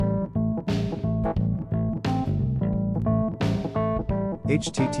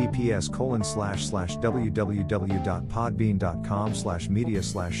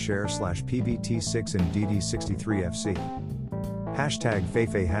https://www.podbean.com/media/share/pbt6 and dd63fc.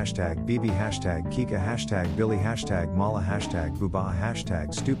 Feifei, #BB, #Kika, #Billy, #Mala, #Booba,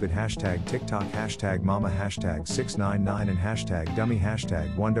 #Stupid, #TikTok, #Mama, #699 and #Dummy,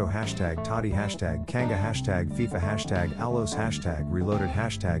 #Wando, #Toddy, #Kanga, #FIFA, #Alos, #Reloaded,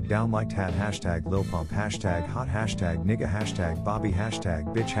 #Downliked hat, #Lilpump, #Hot, #Nigga, #Bobby,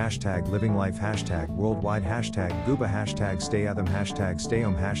 #Bitch, #Living life, #Worldwide, #Gooba, #Stayatham,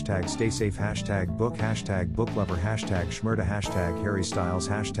 #Stayhome, #Stay safe, #Book, #Booklover, #Shmurda, #Harry Styles,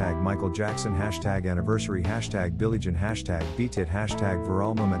 #Michael Jackson, #Anniversary, #Billie Jean, #Beatit,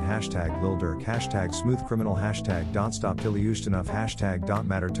 #Viral Moment, #Lil Durk, #Smooth Criminal, Don't Stop Till You Enough, Don't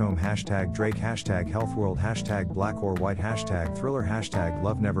Matter Tome, #Drake, Health World, Black or White, Thriller,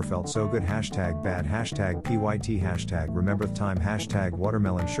 Love Never Felt So Good, Bad, PYT, Remember the Time,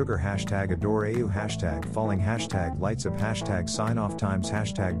 Watermelon Sugar, Adore AU, Falling, Lights Up, Sign Off Times,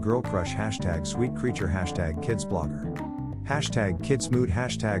 Girl Crush, Sweet Creature, Kids Blogger. Kids Mood,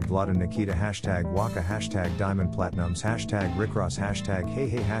 Vlada Nikita, Waka, Diamond Platinums, Rick Ross, Hey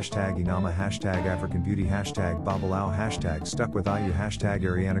Hey, Inama, African Beauty, Babalao, Stuck with IU,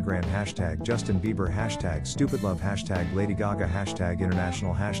 Ariana Grande, Justin Bieber, Stupid Love, Lady Gaga,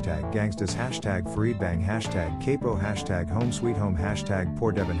 International, Gangstas, Fareed Bang, Capo, Home Sweet Home,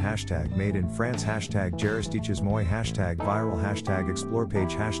 Poor Devin, Made in France, Jaristiches Moy, Viral, Explore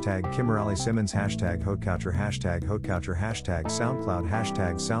Page, Kimberly Simmons, Haute Couture,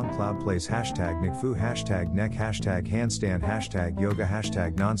 SoundCloud, SoundCloud Plays, NickFu, Neck, Handstand, Yoga,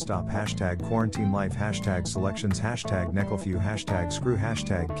 Nonstop, Quarantine Life, Selections, Necklefew, Screw,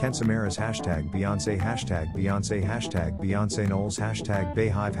 Kensamaras, Beyonce, Beyonce Knowles,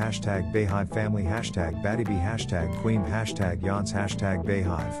 Bayhive, Bayhive Family, Batty Bee, Queen, Yance,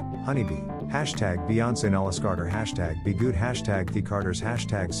 Bayhive, Honeybee, Beyonce Nollis Carter, Be Good, The Carters,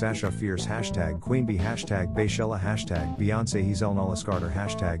 Sasha Fierce, Queen Bee, Bayshella, Beyonce Hazel Nollis Carter,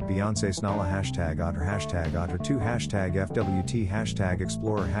 Beyonce Snala, Otter2, FWT,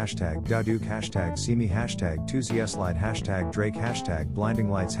 Explorer, Daduke, See Me, Tuesday Slide, Drake,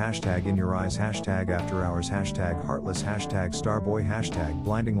 Blinding Lights, In Your Eyes, After Hours, Heartless, Starboy,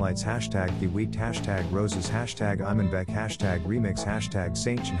 Blinding Lights, The Weeked, Roses, Imanbek, Remix,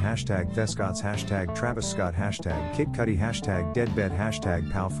 Saintchen, Thescots, Travis Scott, Kid Cudi, Deadbed,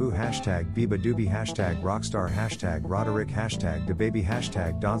 Powfu, Biba Doobie, Rockstar, Roderick, DaBaby,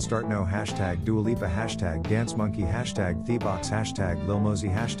 Don't Start No, Dua Lipa, Dance Monkey, Thebox, Lil Mosey,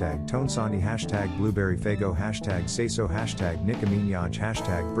 Tone Sandy, Blueberry Fago, Say So, Nicki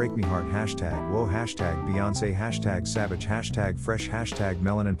Minaj, Break Me Heart, Whoa, Beyonce, Savage, Fresh,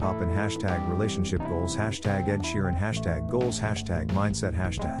 Melanin Poppin', Relationship Goals, Ed Sheeran, Goals, Mindset,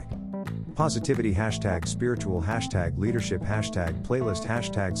 Positivity, Spiritual, Leadership,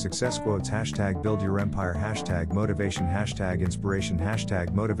 Playlist, Success Quotes, Build Your Empire, Motivation, Inspiration,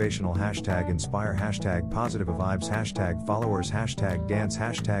 Motivational, Inspire, Positive Vibes, Followers, Dance,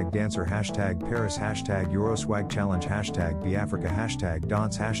 Dancer, Paris, Euroswag Challenge, Biafrica,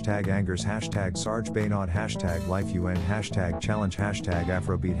 Dance, Angers, Sarge Baynaud, Life UN, Challenge,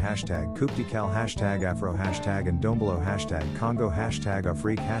 Afrobeat, Coupe de Cal, Afro, and Dombolo, Congo,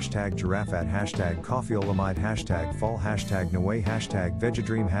 Afrique, Giraffe at, Coffeeolamide, Fall, Noe,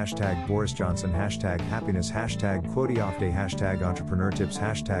 Vegadream, Boris Johnson, Happiness, Quote Off Day, Entrepreneur Tips,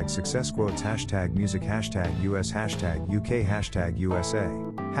 Success Quotes, Music, US, UK, USA,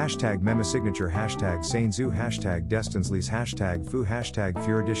 Mema Signature, Sainzu, Destinsleys, Fu,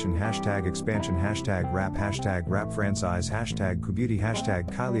 Furidition, Expansion, Rap, Rap Franchise, Kubeauty,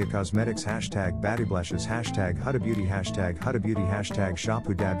 Kylia Cosmetics, Battyblushes, Huda Beauty, Huda Beauty, Shop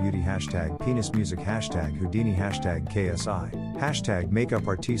Huda Beauty, Penis Music, Houdini, KSI, Makeup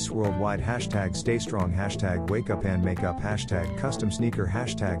Artists Worldwide, Stay Strong, Wake Up and Makeup, Custom Sneaker,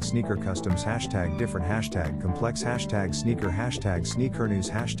 Sneaker Customs, Different, Complex, Sneaker, Sneaker News,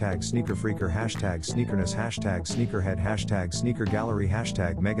 Sneaker Freaker, Sneakerness, Sneakerhead, Sneaker Gallery,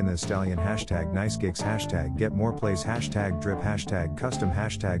 Megan Thee Stallion, Nice Gigs, Get More Plays, Drip, Custom,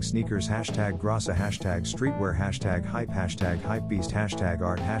 Sneakers, Grassa, Streetwear, Hype, Hypebeast,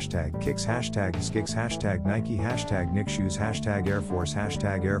 Art, Kicks, Skicks, Nike, Nick Shoes,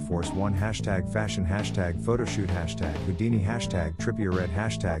 hashtag Air Force One hashtag fashion hashtag photoshoot hashtag Houdini hashtag Trippierette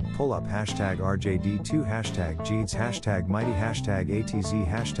hashtag pull up hashtag RJD2 hashtag Jeeds hashtag mighty hashtag ATZ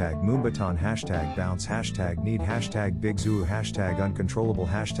hashtag Moombaton hashtag bounce hashtag need hashtag Big Zoo hashtag uncontrollable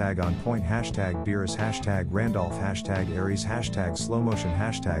hashtag on point hashtag Beerus hashtag Randolph hashtag Aries hashtag slow motion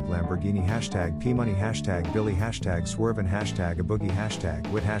hashtag Lamborghini hashtag P-Money hashtag Billy hashtag Swervin hashtag a boogie hashtag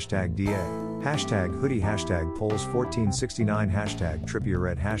wit hashtag DA hashtag hoodie hashtag polls 1469 hashtag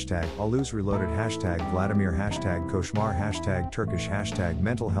Trippierette hashtag Aluz reloaded hashtag Vladimir hashtag Koshmar hashtag Turkish hashtag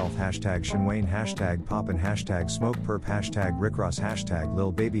mental health hashtag Shinwain hashtag poppin hashtag smoke perp hashtag Rickross hashtag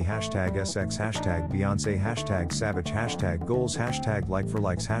Lil Baby hashtag SX hashtag Beyonce hashtag Savage hashtag goals hashtag like for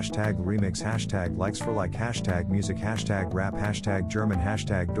likes hashtag remix hashtag likes for like hashtag music hashtag rap hashtag German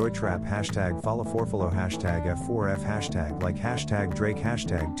hashtag Deutschrap hashtag follow forfollow hashtag F4F hashtag like hashtag Drake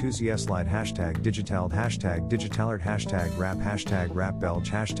hashtag 2ZSlide hashtag Digitaled hashtag Digitalert hashtag rap belge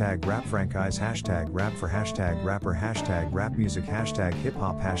hashtag rap franchise hashtag rap for hashtag rapper hashtag rap music hashtag hip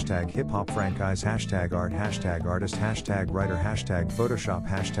hop franchise hashtag art hashtag artist hashtag writer hashtag photoshop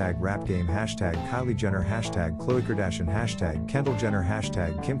hashtag rap game hashtag Kylie Jenner hashtag Khloe Kardashian hashtag Kendall Jenner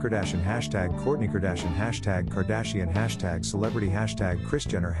hashtag Kim Kardashian hashtag Kourtney Kardashian hashtag Kardashian hashtag celebrity hashtag Kris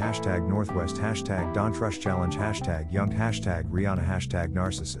Jenner hashtag Northwest hashtag Don Trush challenge hashtag young hashtag Rihanna hashtag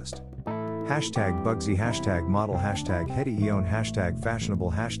narcissist hashtag Bugsy hashtag model hashtag Hetty Eon hashtag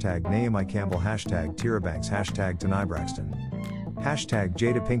fashionable hashtag Naomi Campbell hashtag Tyra Banks hashtag Tanai Braxton hashtag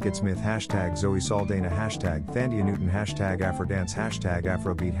Jada Pinkett Smith hashtag Zoe Saldana hashtag Thandia Newton hashtag Afrodance hashtag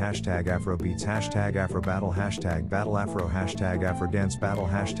Afrobeat hashtag Afrobeats hashtag Afrobattle hashtag Battle Afro hashtag Afrodance battle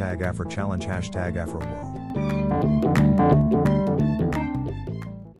hashtag Afro challenge hashtag Afroworld